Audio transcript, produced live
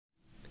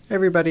Hey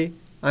everybody,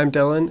 I'm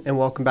Dylan and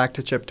welcome back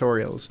to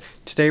Chiptorials.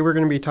 Today we're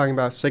going to be talking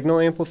about signal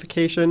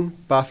amplification,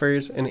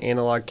 buffers, and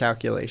analog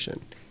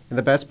calculation. And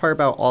the best part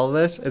about all of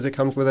this is it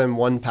comes within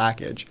one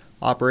package,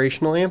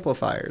 operational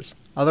amplifiers,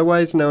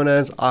 otherwise known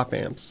as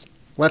op-amps.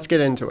 Let's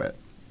get into it.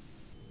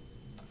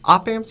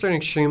 Op-amps are an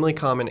extremely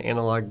common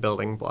analog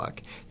building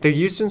block. They're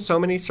used in so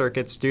many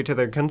circuits due to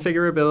their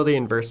configurability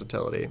and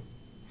versatility.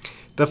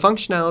 The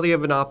functionality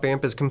of an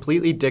op-amp is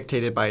completely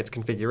dictated by its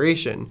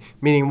configuration,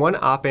 meaning one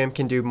op-amp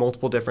can do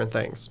multiple different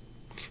things.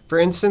 For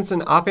instance,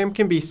 an op-amp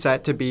can be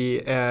set to be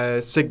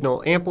a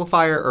signal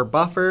amplifier or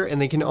buffer, and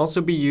they can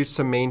also be used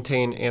to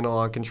maintain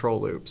analog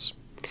control loops.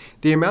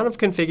 The amount of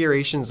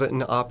configurations that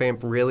an op-amp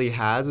really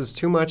has is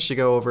too much to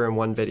go over in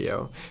one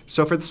video.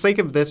 So for the sake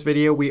of this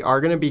video, we are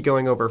going to be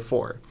going over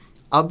 4.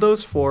 Of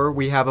those 4,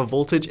 we have a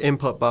voltage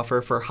input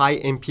buffer for high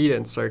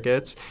impedance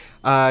circuits,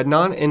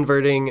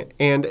 non-inverting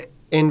and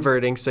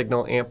inverting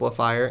signal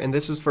amplifier, and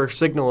this is for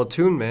signal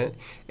attunement,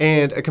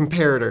 and a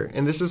comparator,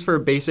 and this is for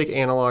basic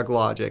analog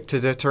logic to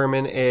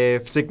determine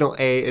if signal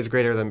A is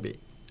greater than B,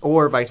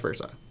 or vice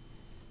versa.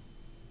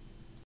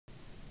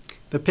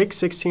 The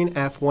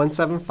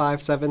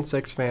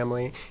PIC16F17576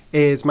 family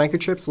is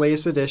Microchip's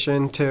latest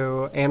addition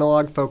to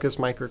analog-focused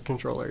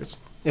microcontrollers.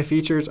 It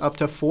features up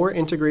to 4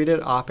 integrated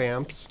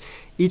op-amps,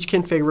 each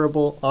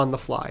configurable on the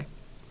fly.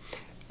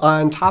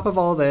 On top of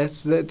all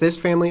this, this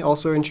family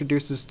also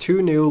introduces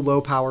 2 new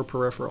low-power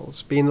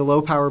peripherals, being the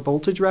low-power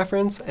voltage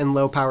reference and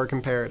low-power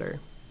comparator.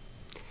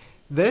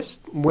 This,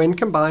 when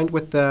combined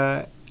with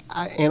the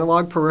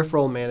Analog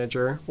Peripheral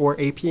Manager, or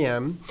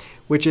APM,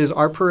 which is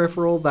our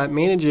peripheral that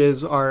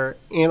manages our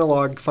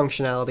analog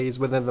functionalities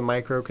within the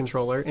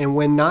microcontroller, and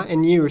when not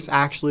in use,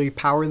 actually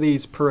power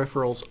these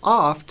peripherals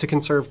off to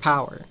conserve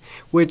power,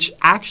 which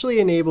actually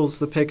enables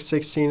the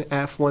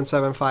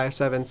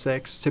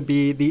PIC16F17576 to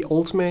be the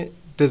ultimate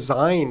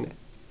design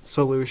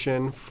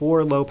solution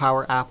for low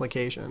power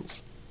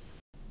applications.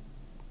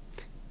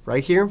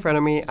 Right here in front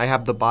of me, I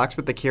have the box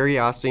with the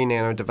Curiosity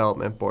Nano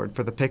development board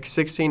for the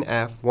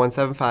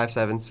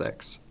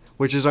PIC16F17576,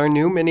 which is our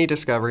new mini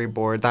discovery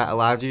board that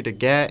allows you to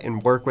get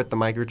and work with the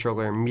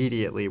microcontroller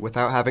immediately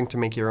without having to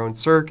make your own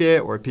circuit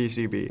or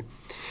PCB.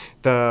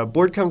 The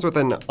board comes with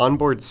an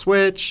onboard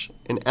switch,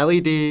 an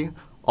LED,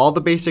 all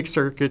the basic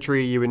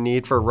circuitry you would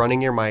need for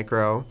running your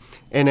micro,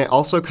 and it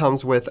also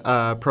comes with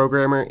a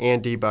programmer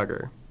and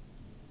debugger.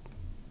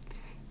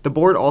 The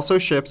board also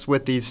ships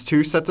with these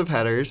 2 sets of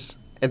headers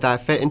that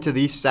fit into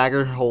these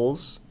staggered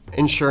holes,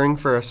 ensuring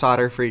for a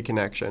solder-free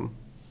connection.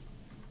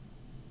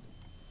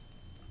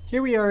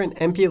 Here we are in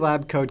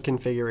MPLAB Code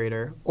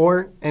Configurator,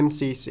 or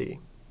MCC.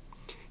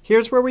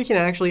 Here's where we can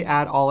actually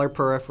add all our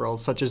peripherals,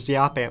 such as the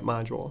op-amp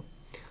module.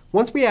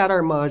 Once we add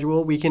our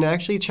module, we can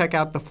actually check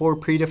out the 4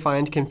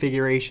 predefined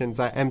configurations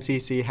that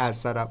MCC has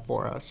set up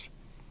for us.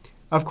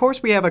 Of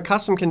course, we have a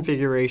custom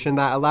configuration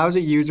that allows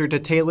a user to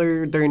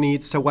tailor their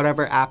needs to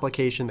whatever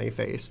application they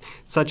face,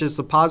 such as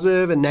the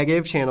positive and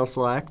negative channel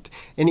select,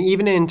 and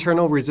even an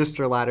internal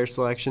resistor ladder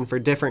selection for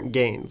different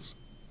gains.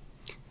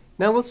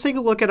 Now let's take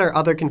a look at our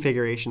other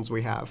configurations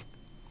we have.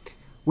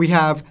 We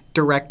have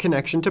direct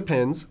connection to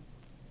pins.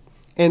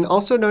 And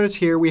also notice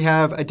here we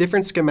have a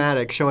different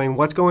schematic showing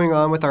what's going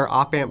on with our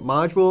op-amp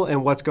module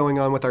and what's going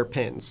on with our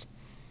pins.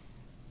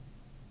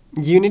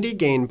 Unity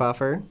gain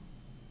buffer,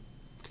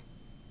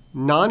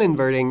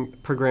 non-inverting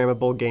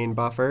programmable gain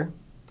buffer,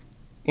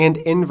 and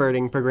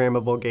inverting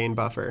programmable gain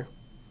buffer.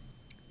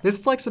 This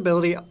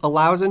flexibility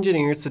allows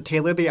engineers to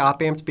tailor the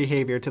op-amp's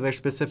behavior to their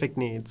specific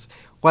needs,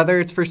 whether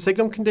it's for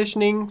signal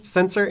conditioning,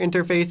 sensor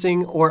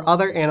interfacing, or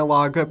other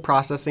analog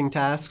processing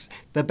tasks.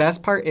 The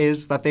best part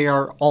is that they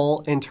are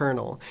all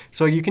internal,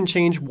 so you can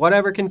change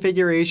whatever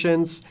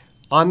configurations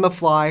on the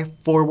fly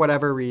for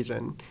whatever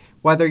reason.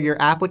 Whether your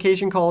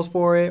application calls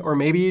for it, or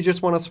maybe you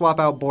just want to swap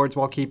out boards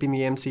while keeping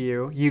the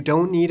MCU, you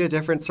don't need a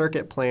different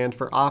circuit planned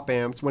for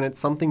op-amps when it's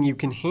something you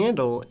can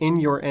handle in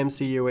your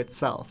MCU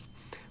itself.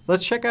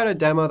 Let's check out a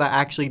demo that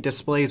actually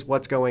displays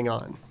what's going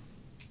on.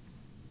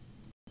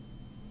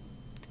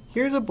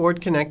 Here's a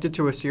board connected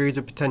to a series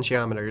of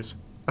potentiometers,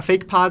 a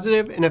fake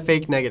positive and a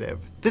fake negative.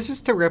 This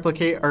is to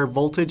replicate our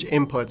voltage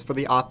inputs for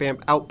the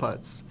op-amp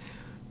outputs.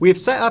 We have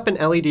set up an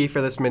LED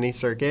for this mini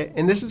circuit,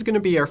 and this is going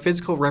to be our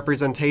physical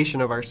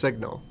representation of our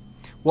signal.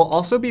 We'll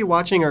also be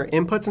watching our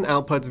inputs and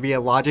outputs via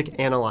Logic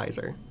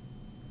Analyzer.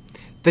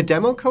 The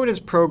demo code is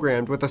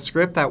programmed with a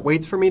script that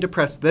waits for me to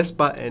press this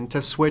button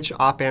to switch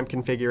op-amp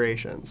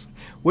configurations,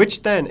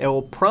 which then it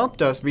will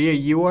prompt us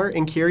via UART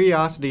and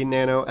Curiosity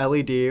Nano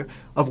LED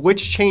of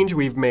which change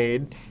we've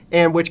made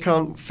and which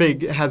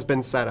config has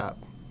been set up.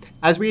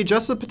 As we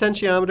adjust the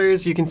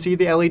potentiometers, you can see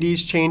the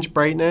LEDs change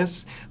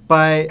brightness,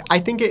 but I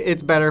think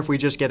it's better if we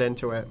just get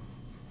into it.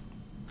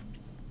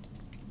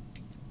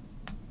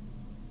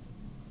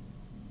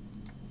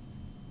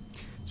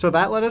 So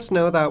that let us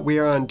know that we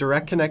are on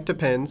direct connect to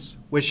pins,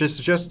 which is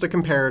just a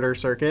comparator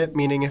circuit,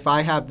 meaning if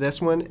I have this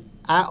one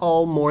at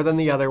all more than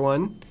the other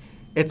one,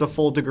 it's a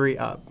full degree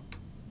up.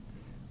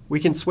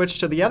 We can switch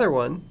to the other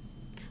one,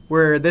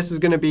 where this is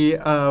going to be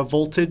a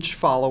voltage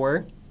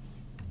follower,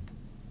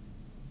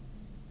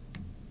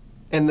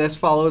 and this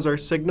follows our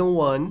signal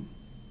 1.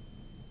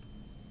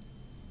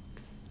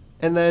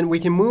 And then we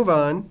can move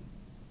on,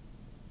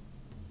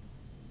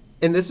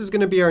 and this is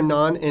going to be our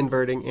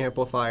non-inverting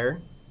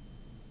amplifier.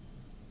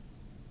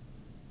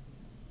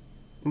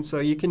 And so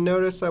you can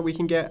notice that we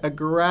can get a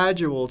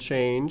gradual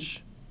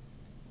change,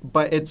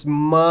 but it's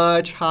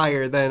much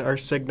higher than our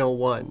signal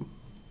 1.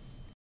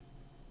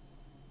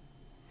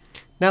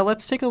 Now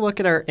let's take a look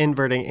at our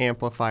inverting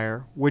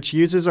amplifier, which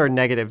uses our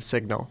negative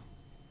signal.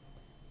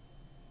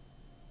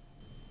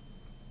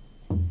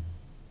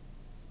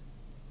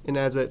 And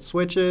as it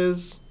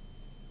switches,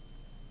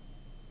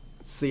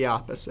 it's the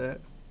opposite.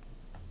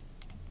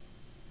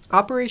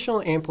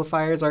 Operational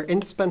amplifiers are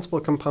indispensable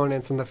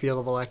components in the field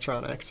of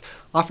electronics,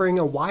 offering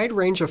a wide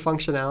range of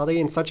functionality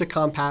in such a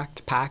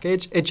compact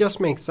package, it just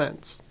makes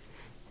sense.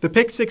 The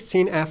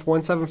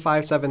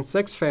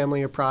PIC16F17576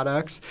 family of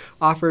products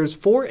offers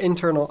 4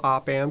 internal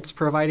op-amps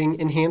providing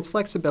enhanced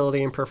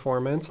flexibility and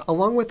performance,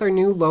 along with our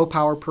new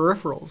low-power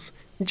peripherals.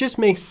 It just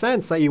makes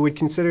sense that you would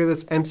consider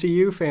this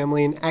MCU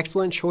family an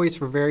excellent choice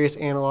for various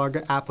analog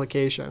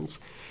applications.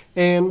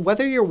 And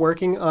whether you're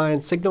working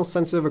on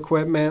signal-sensitive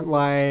equipment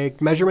like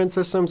measurement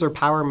systems or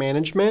power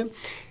management,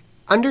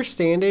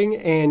 understanding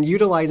and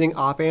utilizing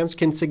op-amps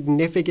can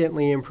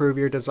significantly improve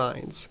your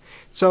designs.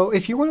 So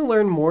if you want to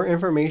learn more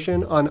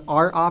information on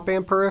our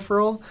op-amp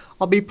peripheral,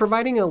 I'll be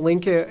providing a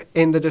link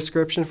in the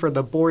description for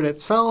the board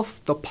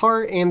itself, the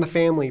part, and the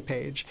family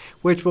page,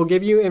 which will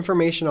give you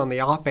information on the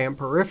op-amp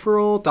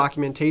peripheral,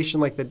 documentation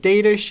like the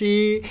data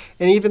sheet,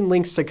 and even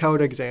links to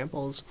code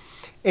examples.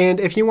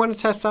 And if you want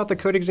to test out the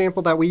code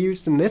example that we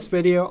used in this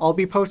video, I'll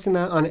be posting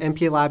that on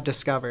MP-Lab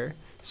Discover.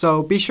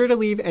 So be sure to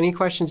leave any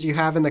questions you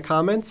have in the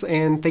comments,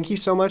 and thank you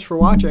so much for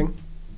watching.